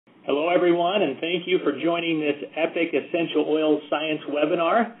Hello, everyone, and thank you for joining this Epoch Essential Oils Science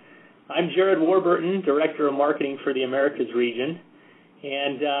webinar. I'm Jared Warburton, Director of Marketing for the Americas region,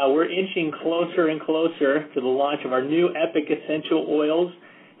 and we're inching closer and closer to the launch of our new Epoch Essential Oils,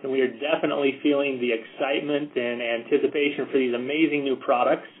 and we are definitely feeling the excitement and anticipation for these amazing new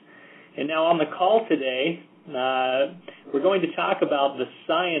products. And now on the call today, we're going to talk about the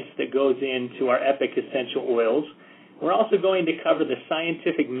science that goes into our Epoch Essential Oils. We're also going to cover the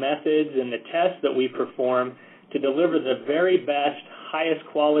scientific methods and the tests that we perform to deliver the very best, highest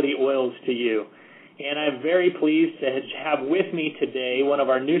quality oils to you. And I'm very pleased to have with me today one of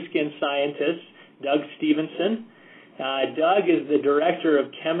our new skin scientists, Doug Stevenson. Doug is the Director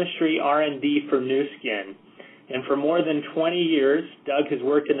of Chemistry R&D for Nu Skin. And for more than 20 years, Doug has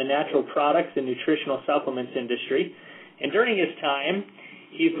worked in the natural products and nutritional supplements industry. And during his time,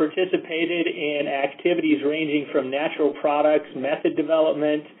 he's participated in activities ranging from natural products, method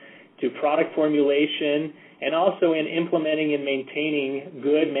development, to product formulation, and also in implementing and maintaining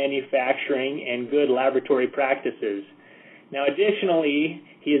good manufacturing and good laboratory practices. Now, additionally,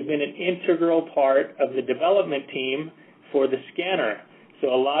 he has been an integral part of the development team for the scanner.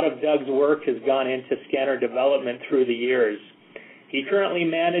 So a lot of Doug's work has gone into scanner development through the years. He currently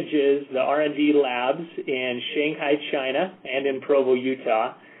manages the R&D labs in Shanghai, China, and in Provo,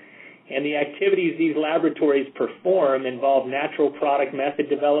 Utah. And the activities these laboratories perform involve natural product method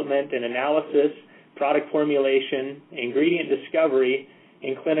development and analysis, product formulation, ingredient discovery,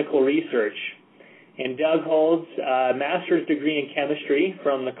 and clinical research. And Doug holds a master's degree in chemistry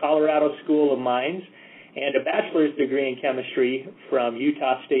from the Colorado School of Mines and a bachelor's degree in chemistry from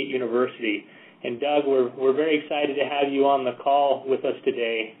Utah State University. And Doug, we're very excited to have you on the call with us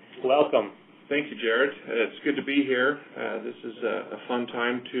today. Welcome. Thank you, Jared. It's good to be here. This is a fun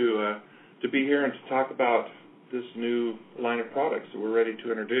time to be here and to talk about this new line of products that we're ready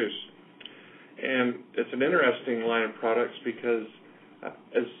to introduce. And it's an interesting line of products because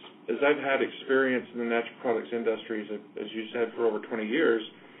as I've had experience in the natural products industry, as you said, for over 20 years,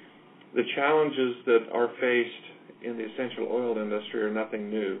 the challenges that are faced in the essential oil industry are nothing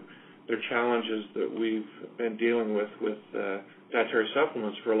new. They're challenges that we've been dealing with dietary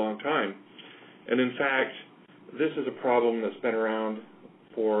supplements for a long time. And in fact, this is a problem that's been around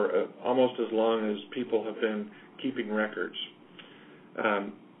for almost as long as people have been keeping records.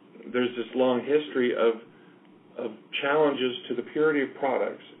 There's this long history of challenges to the purity of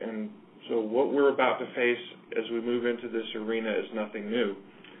products, and so what we're about to face as we move into this arena is nothing new.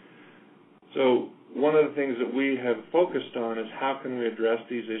 So one of the things that we have focused on is how can we address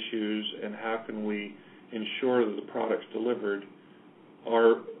these issues and how can we ensure that the products delivered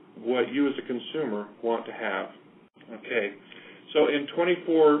are what you as a consumer want to have. Okay, so in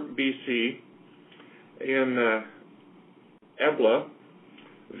 24 BC, in Ebla,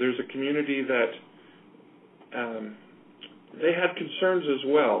 there's a community that they had concerns as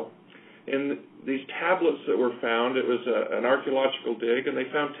well. In these tablets that were found, it was an archaeological dig, and they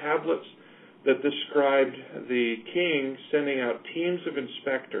found tablets that described the king sending out teams of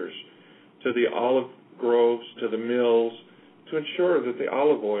inspectors to the olive groves, to the mills, to ensure that the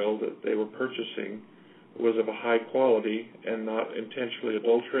olive oil that they were purchasing was of a high quality and not intentionally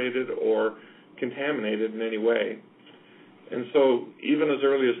adulterated or contaminated in any way. And so even as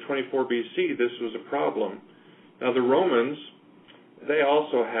early as 24 BC, this was a problem. Now the Romans, they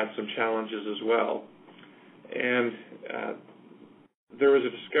also had some challenges as well. And there was a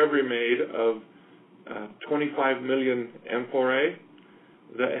discovery made of 25 million amphorae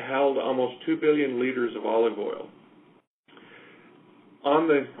that held almost 2 billion liters of olive oil.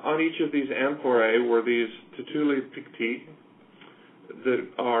 On each of these amphorae were these tituli picti that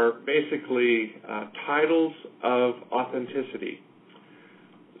are basically titles of authenticity.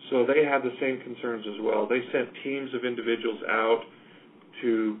 So they had the same concerns as well. They sent teams of individuals out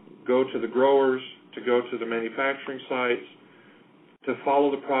to go to the growers, to go to the manufacturing sites, to follow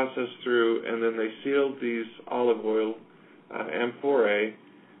the process through, and then they sealed these olive oil amphorae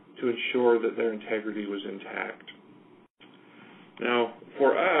to ensure that their integrity was intact. Now,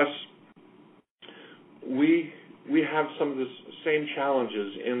 for us, we have some of the same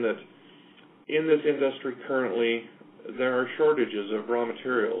challenges in that in this industry currently there are shortages of raw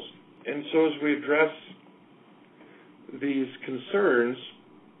materials. And so as we address these concerns,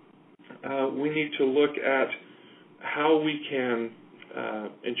 we need to look at how we can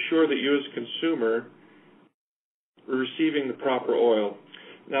ensure that you as a consumer are receiving the proper oil.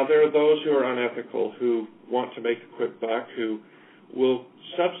 Now, there are those who are unethical, who want to make a quick buck, who will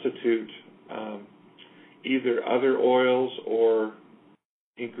substitute either other oils or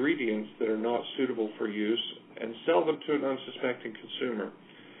ingredients that are not suitable for use and sell them to an unsuspecting consumer.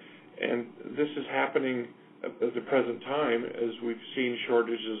 this is happening at the present time as we've seen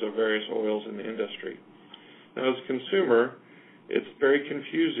shortages of various oils in the industry. Now, as a consumer, it's very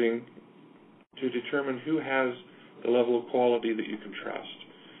confusing to determine who has the level of quality that you can trust.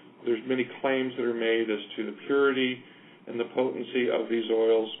 There's many claims that are made as to the purity and the potency of these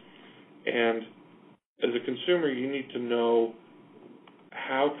oils, and as a consumer, you need to know,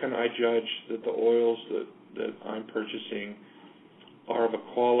 how can I judge that the oils that I'm purchasing are of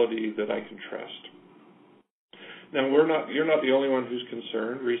a quality that I can trust? Now, you're not the only one who's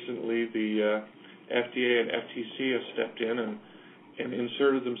concerned. Recently, the FDA and FTC have stepped in and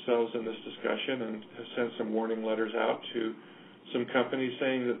inserted themselves in this discussion and have sent some warning letters out to some companies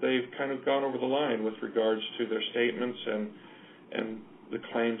saying that they've kind of gone over the line with regards to their statements and the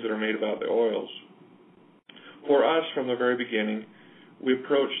claims that are made about the oils. For us, from the very beginning, we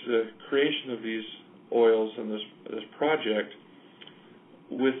approached the creation of these oils and this project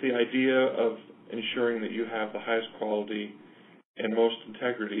with the idea of ensuring that you have the highest quality and most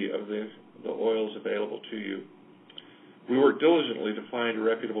integrity of the oils available to you. We work diligently to find a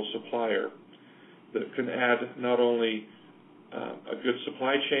reputable supplier that can add not only a good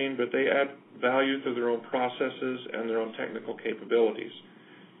supply chain, but they add value through their own processes and their own technical capabilities.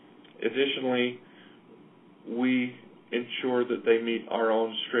 Additionally, we ensure that they meet our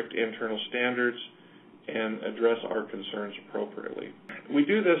own strict internal standards and address our concerns appropriately. We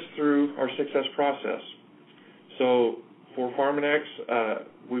do this through our success process. So for Pharmanex,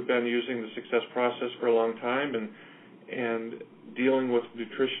 we've been using the success process for a long time and dealing with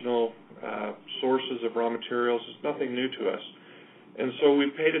nutritional sources of raw materials is nothing new to us. And so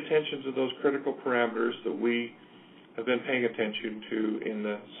we've paid attention to those critical parameters that we have been paying attention to in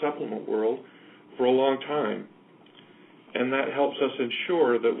the supplement world for a long time. And that helps us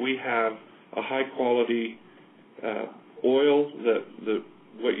ensure that we have a high-quality oil, that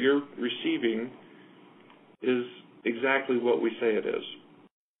what you're receiving is exactly what we say it is.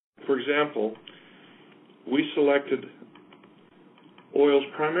 For example, we selected oils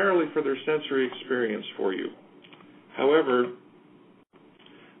primarily for their sensory experience for you. However,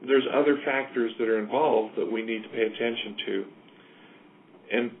 there's other factors that are involved that we need to pay attention to.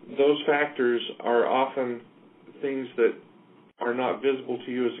 And those factors are often things that are not visible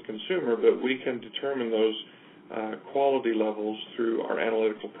to you as a consumer, but we can determine those quality levels through our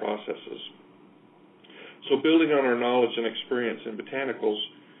analytical processes. So building on our knowledge and experience in botanicals,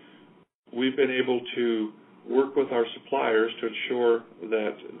 we've been able to work with our suppliers to ensure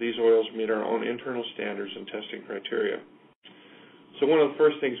that these oils meet our own internal standards and testing criteria. So one of the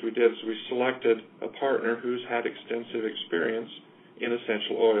first things we did is we selected a partner who's had extensive experience in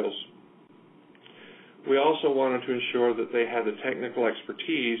essential oils. We also wanted to ensure that they had the technical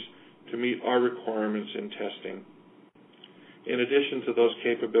expertise to meet our requirements in testing. In addition to those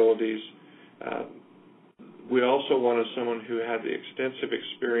capabilities, we also wanted someone who had the extensive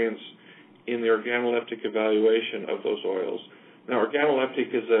experience in the organoleptic evaluation of those oils. Now,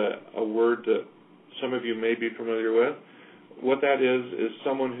 organoleptic is a word that some of you may be familiar with. What that is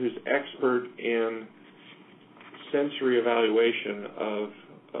someone who's expert in sensory evaluation of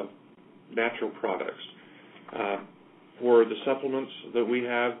natural products. For the supplements that we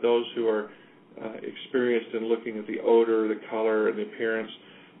have, those who are experienced in looking at the odor, the color, and the appearance,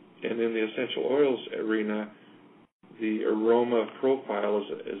 and in the essential oils arena, the aroma profile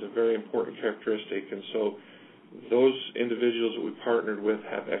is a very important characteristic, and so those individuals that we partnered with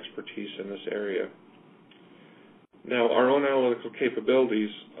have expertise in this area. Now, our own analytical capabilities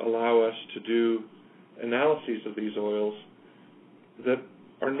allow us to do analyses of these oils that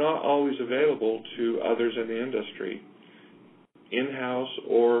are not always available to others in the industry, in-house,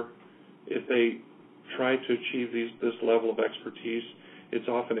 or if they try to achieve this level of expertise, it's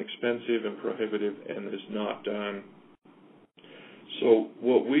often expensive and prohibitive and is not done. So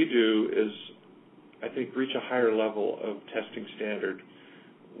what we do is, I think, reach a higher level of testing standard.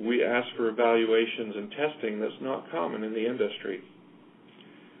 We ask for evaluations and testing that's not common in the industry.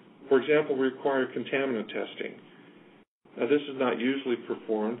 For example, we require contaminant testing. Now, this is not usually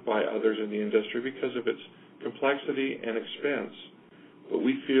performed by others in the industry because of its complexity and expense, but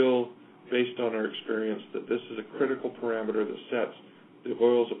we feel, based on our experience, that this is a critical parameter that sets the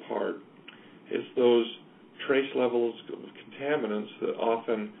oils apart. It's those trace levels of contaminants that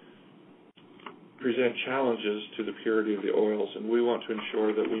often present challenges to the purity of the oils, and we want to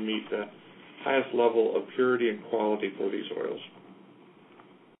ensure that we meet the highest level of purity and quality for these oils.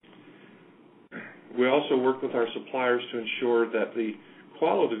 We also work with our suppliers to ensure that the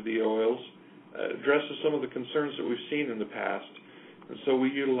quality of the oils addresses some of the concerns that we've seen in the past, and so we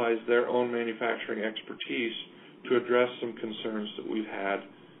utilize their own manufacturing expertise to address some concerns that we've had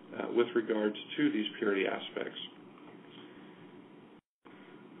with regards to these purity aspects.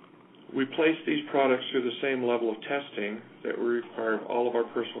 We place these products through the same level of testing that we require of all of our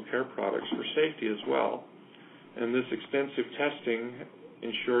personal care products for safety as well. And this extensive testing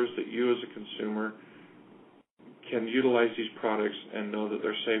ensures that you as a consumer can utilize these products and know that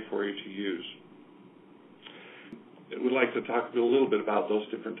they're safe for you to use. We'd like to talk a little bit about those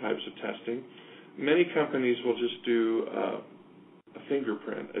different types of testing. Many companies will just do a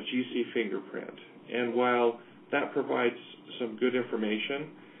fingerprint, a GC fingerprint. And while that provides some good information,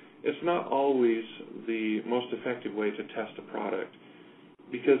 it's not always the most effective way to test a product,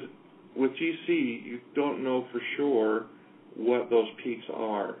 because with GC, you don't know for sure what those peaks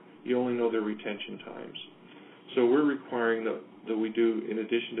are. You only know their retention times. So we're requiring that we do, in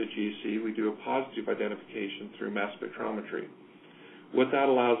addition to GC, we do a positive identification through mass spectrometry. What that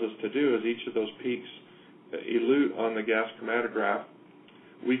allows us to do is each of those peaks elute on the gas chromatograph.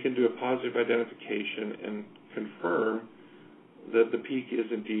 We can do a positive identification and confirm that the peak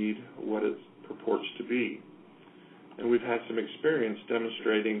is indeed what it purports to be. And we've had some experience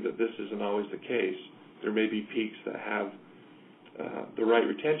demonstrating that this isn't always the case. There may be peaks that have the right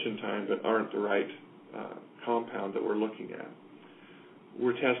retention time but aren't the right compound that we're looking at.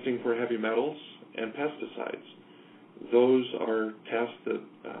 We're testing for heavy metals and pesticides. Those are tests that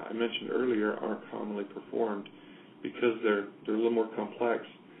I mentioned earlier aren't commonly performed because they're a little more complex.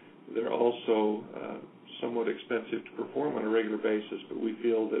 They're also somewhat expensive to perform on a regular basis, but we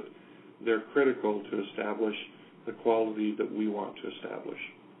feel that they're critical to establish the quality that we want to establish.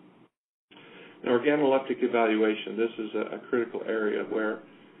 Now, organoleptic evaluation, this is a critical area where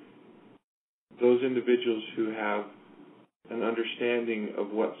those individuals who have an understanding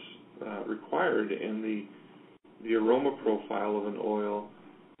of what's required in the aroma profile of an oil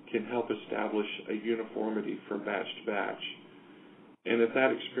can help establish a uniformity from batch to batch. And if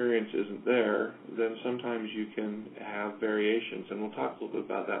that experience isn't there, then sometimes you can have variations, and we'll talk a little bit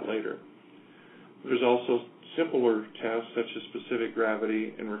about that later. There's also simpler tests such as specific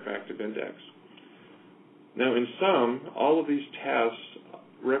gravity and refractive index. Now, in sum, all of these tests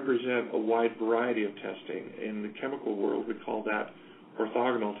represent a wide variety of testing. In the chemical world, we call that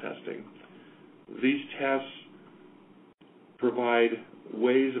orthogonal testing. These tests provide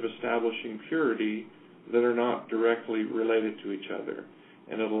ways of establishing purity that are not directly related to each other,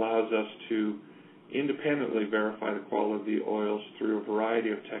 and it allows us to independently verify the quality of the oils through a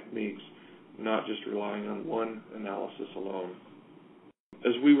variety of techniques, not just relying on one analysis alone.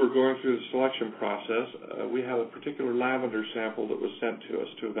 As we were going through the selection process, we had a particular lavender sample that was sent to us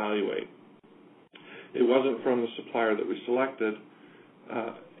to evaluate. It wasn't from the supplier that we selected.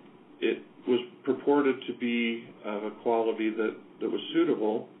 It was purported to be of a quality that was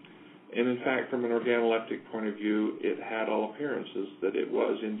suitable, and in fact, from an organoleptic point of view, it had all appearances that it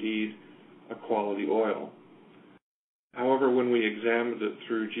was indeed a quality oil. However, when we examined it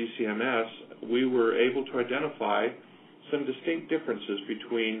through GCMS, we were able to identify some distinct differences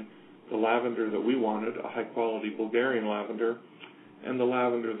between the lavender that we wanted, a high-quality Bulgarian lavender, and the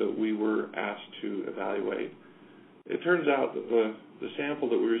lavender that we were asked to evaluate. It turns out that the sample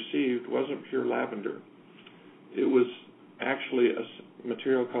that we received wasn't pure lavender. It was actually a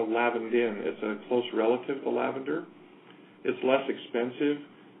material called lavandin. It's a close relative to lavender. It's less expensive.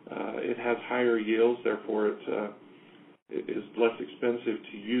 It has higher yields, therefore it is less expensive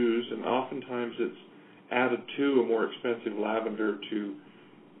to use, and oftentimes it's added to a more expensive lavender to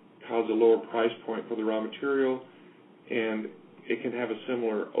cause a lower price point for the raw material, and it can have a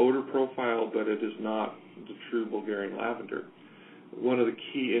similar odor profile, but it is not the true Bulgarian lavender. One of the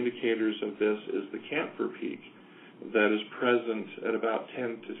key indicators of this is the camphor peak that is present at about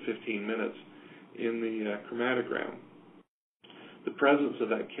 10 to 15 minutes in the chromatogram. The presence of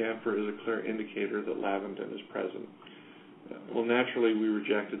that camphor is a clear indicator that lavandin is present. Well, naturally, we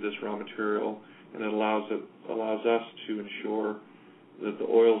rejected this raw material, and it allows us to ensure that the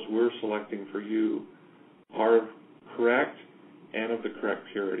oils we're selecting for you are correct and of the correct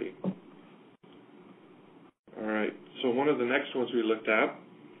purity. All right, so one of the next ones we looked at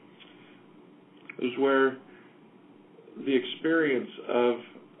is where the experience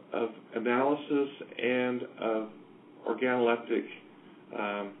of analysis and of organoleptic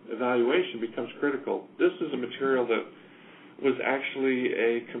evaluation becomes critical. This is a material that was actually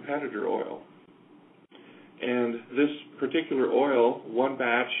a competitor oil. And this particular oil, one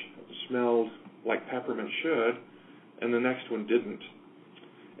batch smelled like peppermint should, and the next one didn't.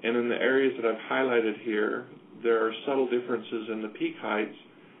 And in the areas that I've highlighted here, there are subtle differences in the peak heights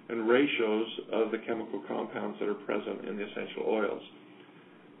and ratios of the chemical compounds that are present in the essential oils.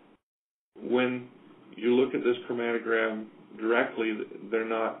 When you look at this chromatogram directly. They're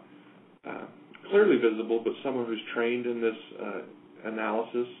not clearly visible, but someone who's trained in this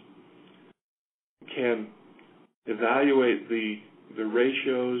analysis can evaluate the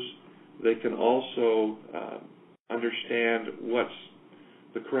ratios. They can also understand what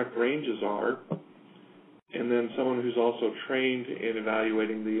the correct ranges are, and then someone who's also trained in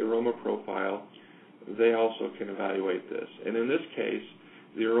evaluating the aroma profile, they also can evaluate this. And in this case,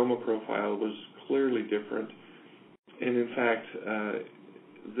 the aroma profile was clearly different, and in fact,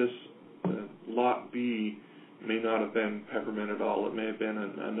 this lot B may not have been peppermint at all. It may have been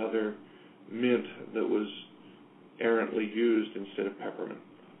another mint that was errantly used instead of peppermint.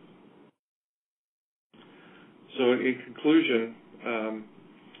 So in conclusion,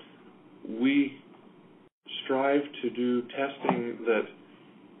 we strive to do testing that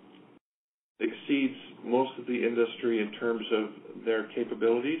exceeds most of the industry in terms of their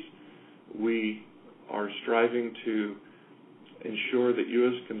capabilities. We are striving to ensure that you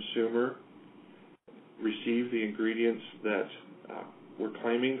as a consumer receive the ingredients that we're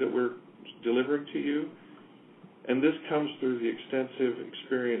claiming that we're delivering to you. And this comes through the extensive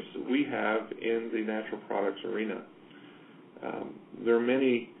experience that we have in the natural products arena. There are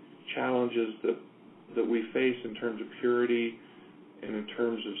many challenges that we face in terms of purity and in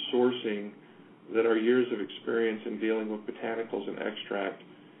terms of sourcing that our years of experience in dealing with botanicals and extract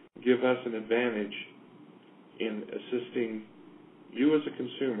give us an advantage in assisting you as a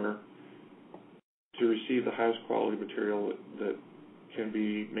consumer to receive the highest quality material that can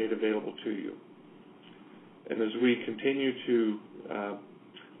be made available to you. And as we continue to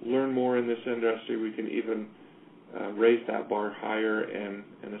learn more in this industry, we can even raise that bar higher and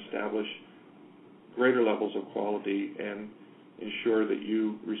establish greater levels of quality and ensure that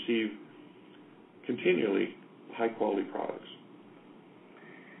you receive continually high-quality products.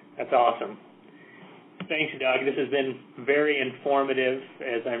 That's awesome. Thanks, Doug. This has been very informative,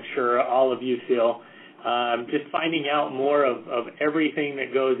 as I'm sure all of you feel. Just finding out more of everything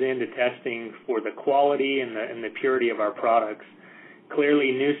that goes into testing for the quality and the purity of our products.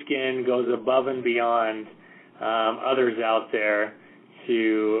 Clearly, Nu Skin goes above and beyond others out there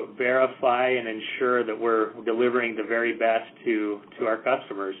to verify and ensure that we're delivering the very best to our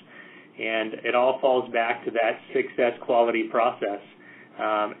customers. And it all falls back to that 6S quality process.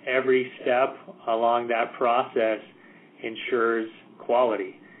 Every step along that process ensures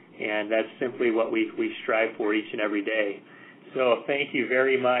quality, and that's simply what we strive for each and every day. So thank you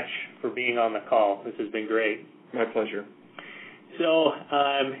very much for being on the call. This has been great. My pleasure. So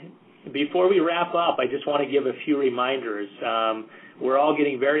before we wrap up, I just want to give a few reminders. We're all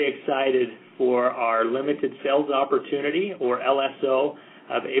getting very excited for our limited sales opportunity, or LSO,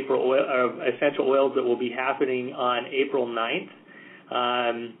 of essential oils that will be happening on April 9th.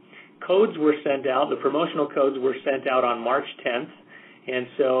 Codes were sent out. The promotional codes were sent out on March 10th. And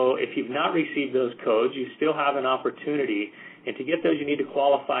so if you've not received those codes, you still have an opportunity. And to get those, you need to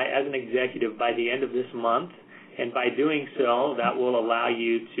qualify as an executive by the end of this month. And by doing so, that will allow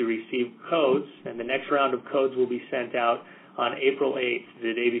you to receive codes. And the next round of codes will be sent out on April 8th,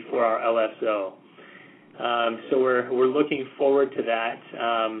 the day before our LSO. So we're looking forward to that.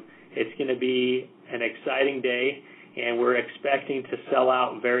 It's going to be an exciting day, and we're expecting to sell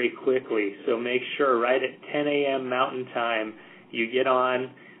out very quickly. So make sure right at 10 a.m. Mountain Time you get online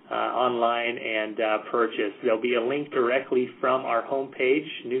and purchase. There'll be a link directly from our homepage,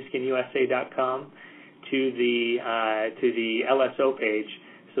 NuSkinUSA.com, to the LSO page,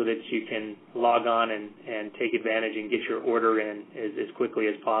 so that you can log on and take advantage and get your order in as quickly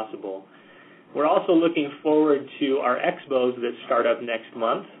as possible. We're also looking forward to our expos that start up next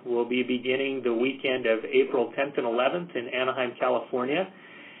month. We'll be beginning the weekend of April 10th and 11th in Anaheim, California.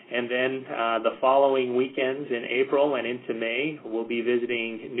 And then the following weekends in April and into May, we'll be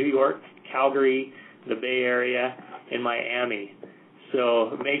visiting New York, Calgary, the Bay Area, and Miami.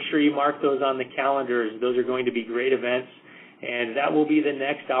 So make sure you mark those on the calendars. Those are going to be great events, and that will be the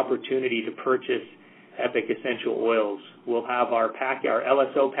next opportunity to purchase Epoch Essential Oils. We'll have our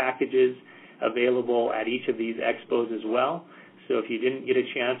LSO packages available at each of these expos as well. So if you didn't get a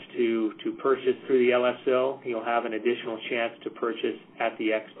chance to purchase through the LSO, you'll have an additional chance to purchase at the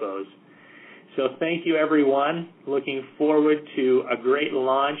expos. So thank you, everyone. Looking forward to a great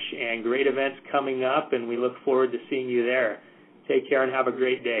launch and great events coming up, and we look forward to seeing you there. Take care and have a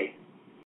great day.